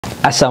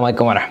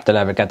Assalamualaikum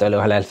warahmatullahi wabarakatuh.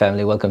 Hello Halal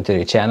family, welcome to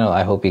the channel.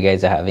 I hope you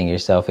guys are having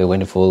yourself a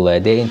wonderful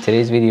day. In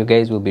today's video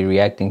guys, we'll be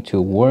reacting to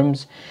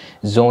Worms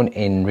Zone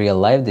in real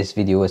life. This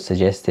video was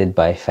suggested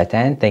by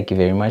Fatan. Thank you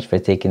very much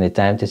for taking the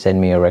time to send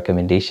me a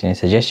recommendation and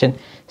suggestion.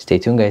 Stay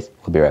tuned guys,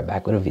 we'll be right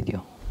back with a video.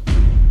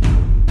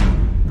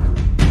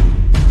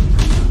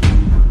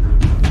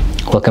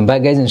 Welcome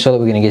back guys.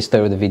 Inshallah we're gonna get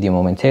started with the video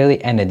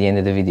momentarily, and at the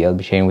end of the video I'll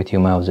be sharing with you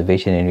my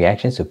observation and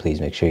reaction, so please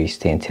make sure you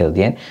stay until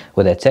the end.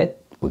 With that said,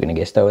 we're gonna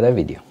get started with our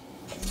video.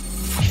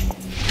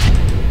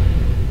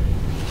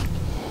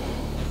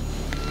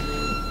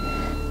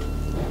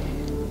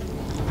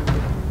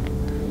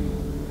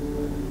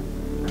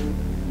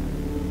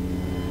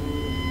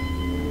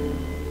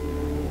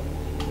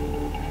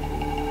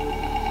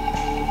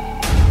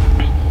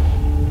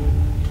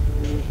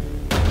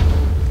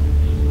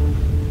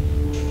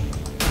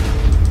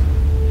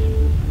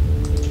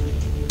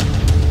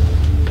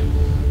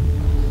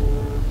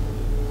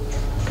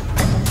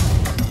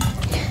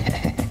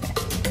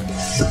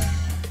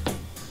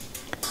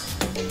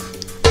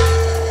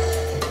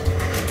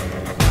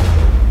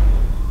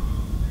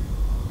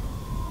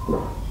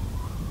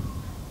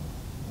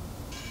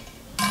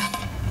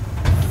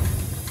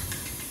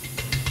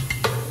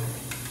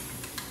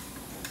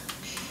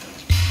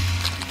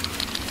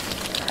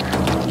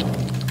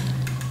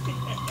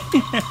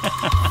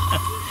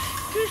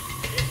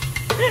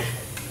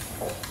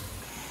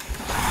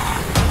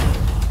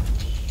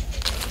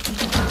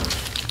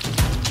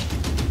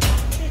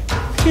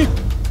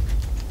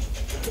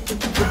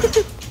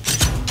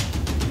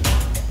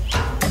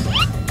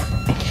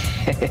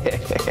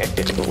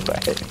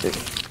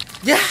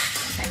 Ya.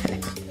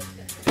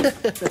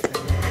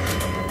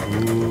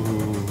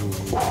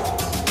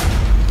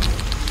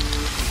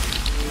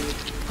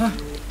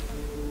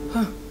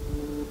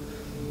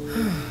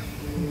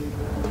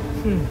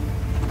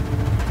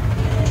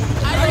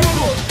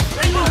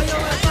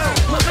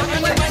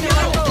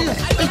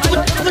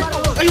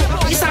 Ayo,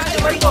 bisa,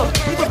 Marco.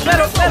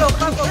 Claro,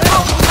 Marco.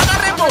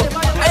 Agarremos.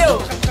 Ayo.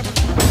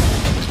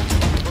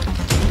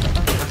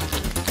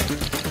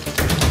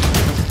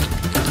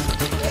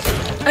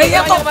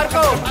 Ayo,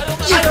 Marco.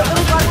 Ayo,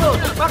 terus Marco.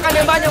 Makan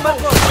yang banyak,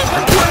 Marco.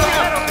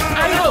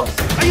 Ayo.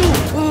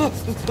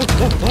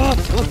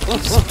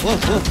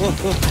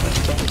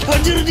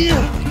 Hajar dia.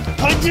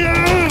 Hajar.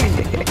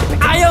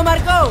 Ayo,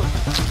 Marco.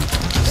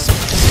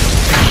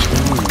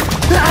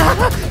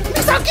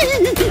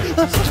 Sakit.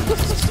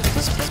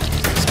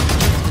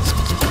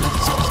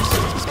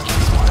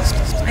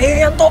 Ayo,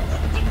 Yanto.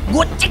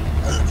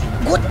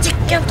 Gocek,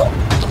 Yanto.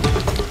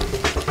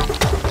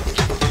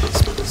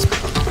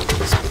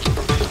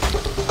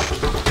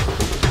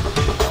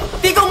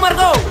 Tikung,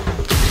 Marco.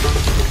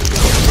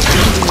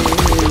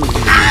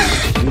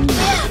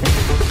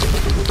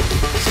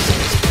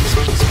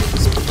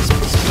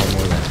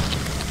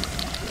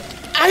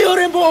 Ayo,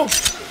 Rembo.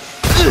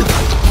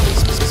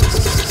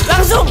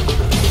 Langsung.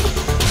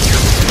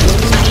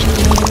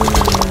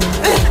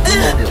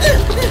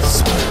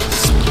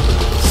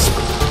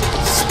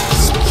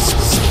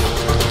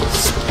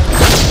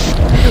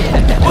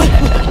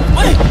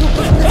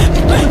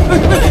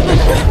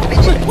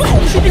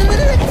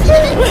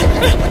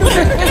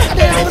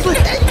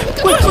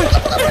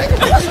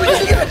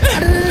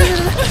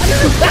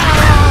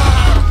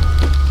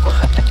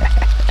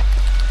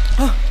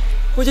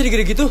 Kok jadi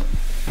gede gitu?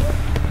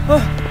 Kok?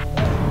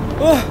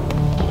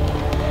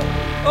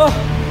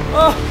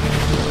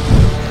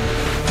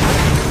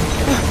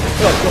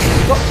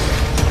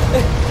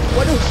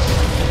 Waduh.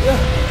 Ya,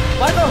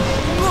 Marco,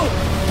 tunggu.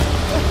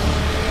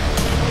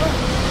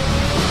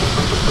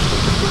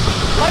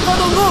 Marco,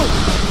 tunggu.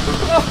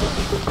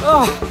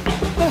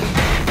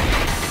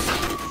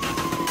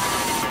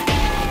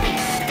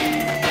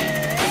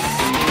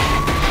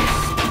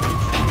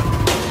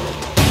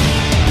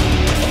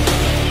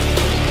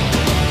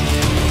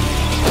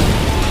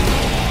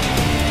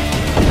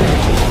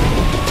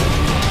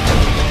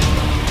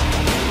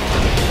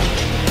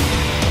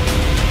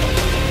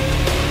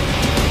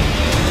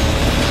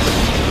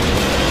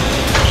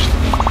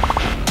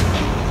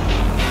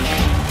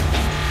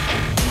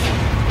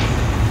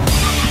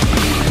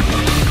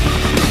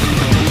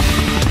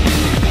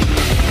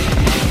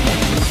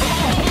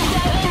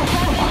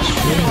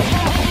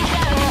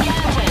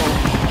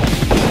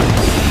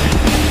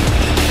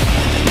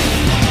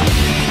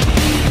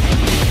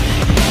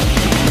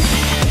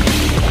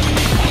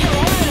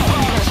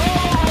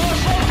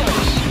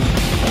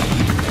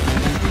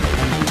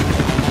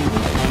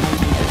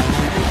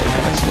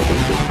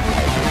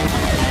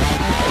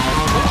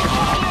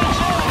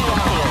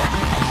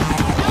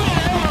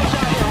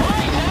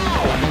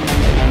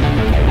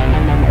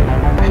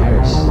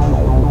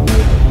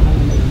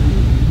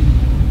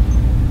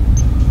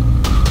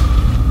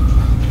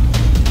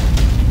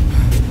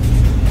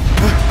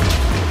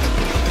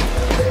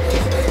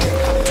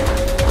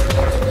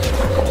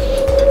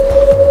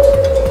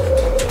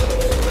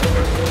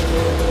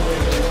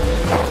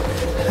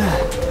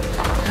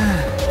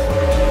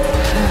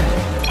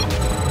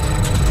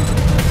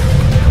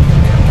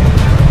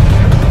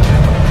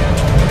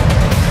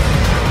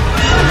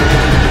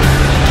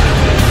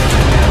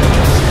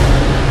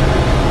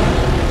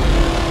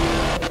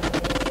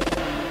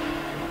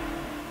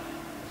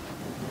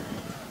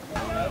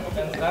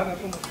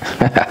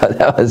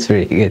 That was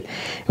pretty good.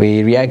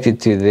 We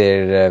reacted to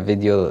their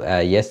video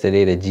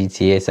yesterday, the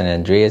GTA San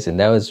Andreas, and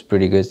that was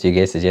pretty good. So you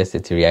guys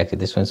suggested to react to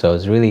this one, so I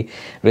was really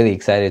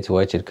excited to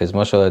watch it because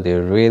mashallah,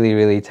 they're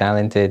really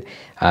talented.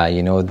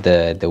 You know,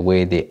 the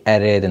way they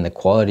edit and the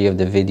quality of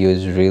the video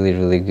is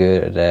really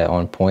good,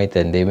 on point,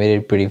 and they made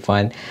it pretty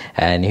fun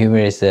and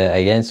humorous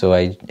again. So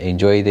I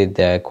enjoyed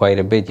it quite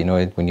a bit. You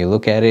know, when you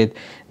look at it,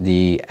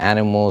 the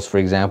animals, for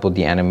example,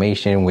 the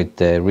animation with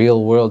the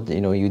real world, you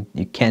know, you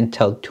can't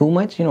tell too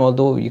much, you know,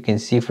 although you can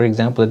see, for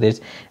example,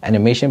 there's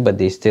animation, but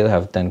they still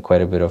have done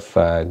quite a bit of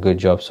good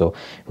job. So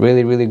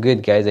really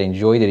good, guys. I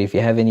enjoyed it. If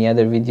you have any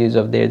other videos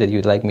up there that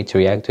you'd like me to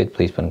react to it,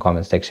 please put in the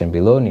comment section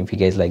below. And if you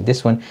guys like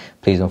this one,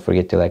 please don't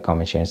forget to like,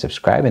 comment, share, and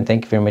subscribe. And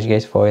thank you very much,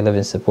 guys, for all your love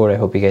and support. I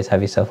hope you guys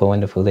have yourself a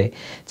wonderful day.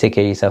 Take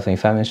care of yourself and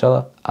your family,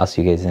 inshallah. I'll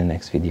see you guys in the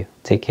next video.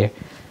 Take care.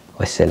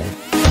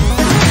 Wassalam.